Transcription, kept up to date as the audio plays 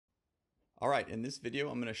All right, in this video,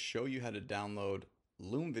 I'm going to show you how to download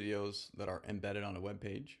Loom videos that are embedded on a web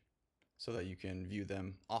page so that you can view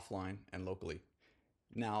them offline and locally.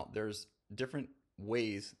 Now, there's different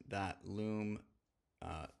ways that Loom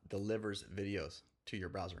delivers videos to your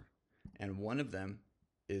browser. And one of them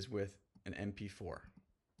is with an mp4.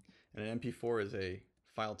 And an mp4 is a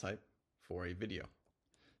file type for a video.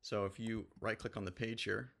 So if you right click on the page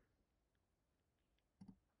here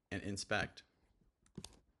and inspect,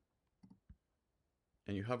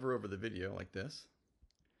 and you hover over the video like this,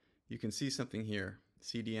 you can see something here,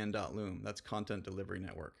 cdn.loom. That's Content Delivery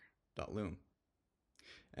Network.loom.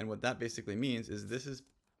 And what that basically means is this is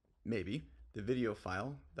maybe the video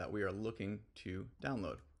file that we are looking to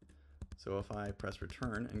download. So if I press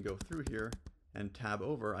return and go through here and tab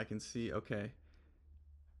over, I can see, okay,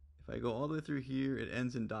 if I go all the way through here, it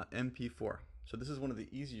ends in .mp4. So this is one of the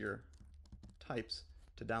easier types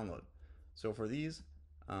to download. So for these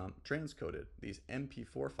transcoded, these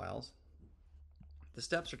mp4 files, the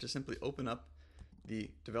steps are to simply open up the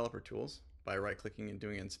developer tools by right-clicking and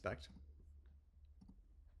doing inspect.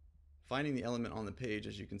 Finding the element on the page,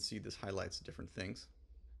 as you can see, this highlights different things.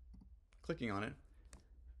 Clicking on it,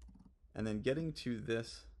 and then getting to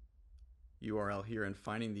this URL here and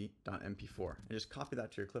finding the .mp4, and just copy that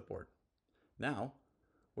to your clipboard. Now,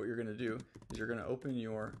 what you're going to do is you're going to open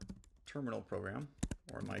your terminal program,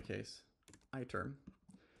 or in my case, iterm,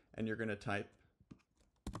 and you're going to type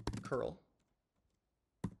curl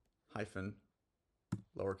hyphen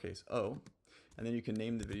lowercase o, and then you can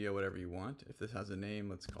name the video whatever you want. If this has a name,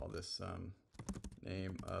 let's call this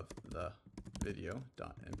name of the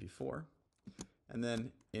video.mp4, and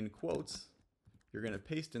then in quotes you're going to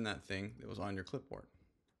paste in that thing that was on your clipboard.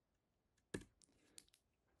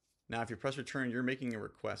 Now if you press return, you're making a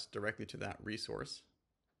request directly to that resource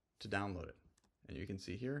to download it, and you can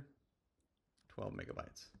see here 12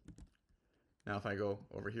 megabytes. Now if I go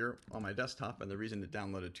over here on my desktop, and the reason it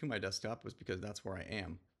downloaded to my desktop was because that's where I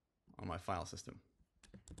am on my file system.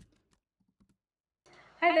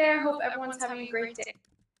 Hi there, hope everyone's having a great day.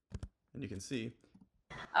 And you can see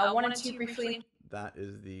Wanted to briefly. That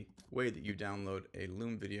is the way that you download a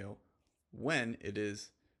Loom video when it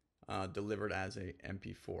is delivered as a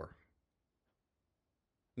mp4.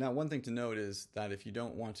 Now one thing to note is that if you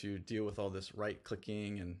don't want to deal with all this right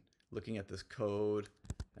clicking and looking at this code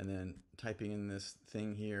and then typing in this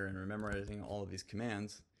thing here and memorizing all of these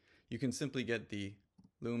commands, you can simply get the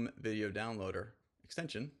Loom Video Downloader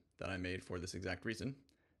extension that I made for this exact reason.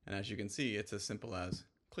 And as you can see, it's as simple as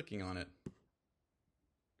clicking on it,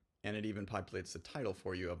 and it even populates the title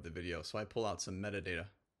for you of the video. So I pull out some metadata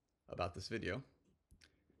about this video,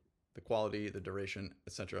 the quality, the duration,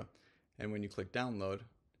 etc. And when you click download,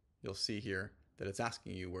 you'll see here that it's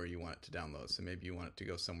asking you where you want it to download. So maybe you want it to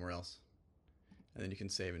go somewhere else, and then you can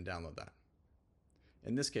save and download that.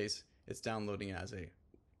 In this case, it's downloading as a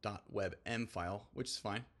 .webm file, which is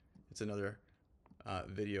fine. It's another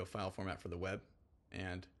video file format for the web,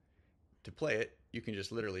 and to play it, you can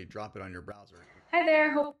just literally drop it on your browser. Hi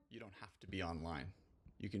there, You don't have to be online.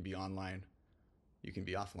 You can be online, you can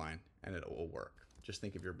be offline, and it will work. Just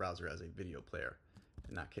think of your browser as a video player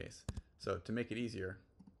in that case. So to make it easier,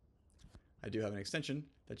 I do have an extension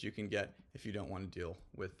that you can get if you don't want to deal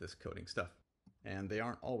with this coding stuff. And they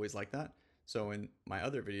aren't always like that. So in my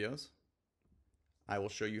other videos, I will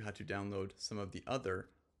show you how to download some of the other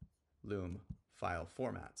Loom file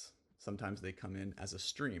formats. Sometimes they come in as a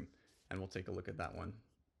stream, and we'll take a look at that one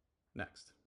next.